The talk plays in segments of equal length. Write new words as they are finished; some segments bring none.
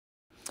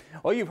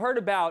Well, you've heard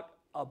about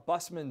a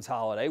busman's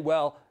holiday.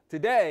 Well,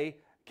 today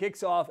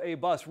kicks off a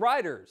bus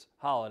rider's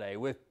holiday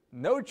with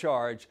no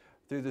charge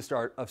through the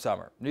start of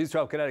summer. News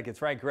 12 Connecticut's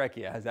Frank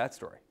Recchia has that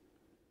story.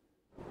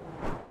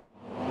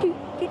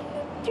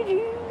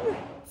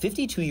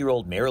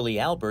 52-year-old Marilee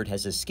Albert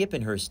has a skip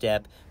in her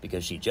step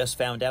because she just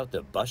found out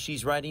the bus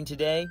she's riding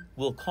today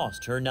will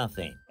cost her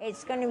nothing.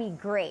 It's going to be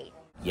great.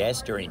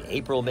 Yes, during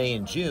April, May,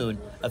 and June,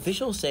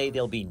 officials say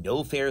there'll be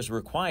no fares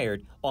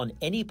required on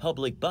any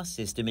public bus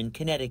system in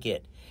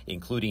Connecticut,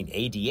 including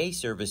ADA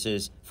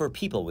services for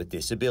people with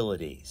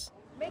disabilities.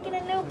 Making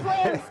a new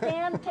plan,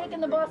 Stan, taking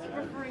the bus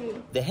for free.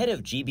 The head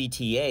of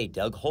GBTA,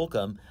 Doug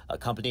Holcomb,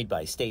 accompanied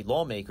by state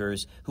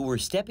lawmakers who were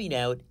stepping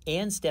out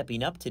and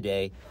stepping up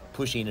today,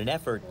 pushing an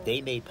effort they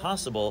made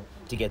possible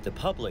to get the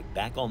public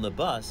back on the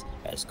bus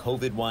as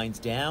COVID winds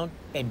down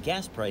and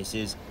gas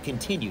prices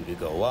continue to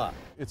go up.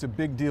 It's a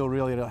big deal,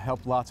 really, to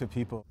help lots of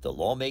people. The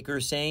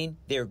lawmakers saying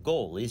their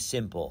goal is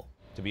simple.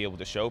 To be able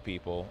to show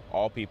people,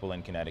 all people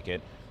in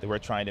Connecticut, that we're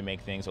trying to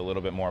make things a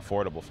little bit more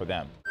affordable for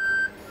them.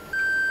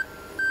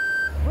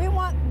 We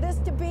want this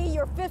to be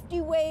your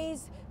 50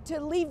 ways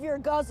to leave your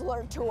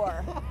guzzler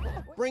tour.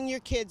 Bring your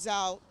kids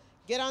out,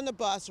 get on the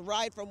bus,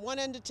 ride from one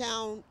end of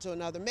town to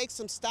another, make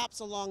some stops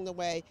along the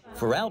way.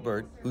 For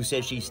Albert, who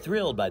says she's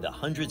thrilled by the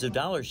hundreds of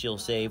dollars she'll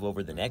save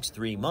over the next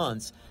 3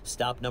 months,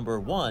 stop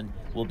number one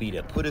will be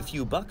to put a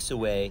few bucks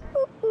away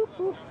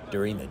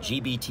during the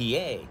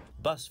GBTA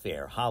bus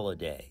fare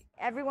holiday.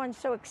 Everyone's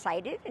so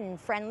excited and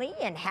friendly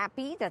and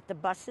happy that the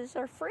buses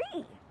are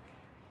free.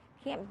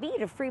 Can't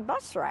beat a free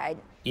bus ride.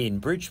 In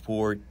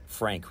Bridgeport,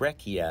 Frank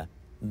Recchia,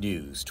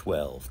 News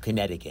 12,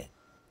 Connecticut.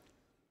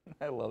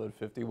 I love it.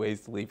 50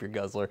 ways to leave your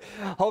guzzler.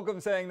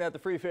 Holcomb saying that the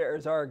free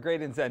fares are a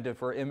great incentive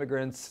for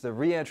immigrants, the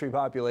reentry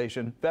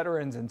population,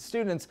 veterans, and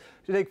students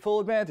to take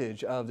full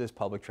advantage of this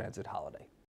public transit holiday.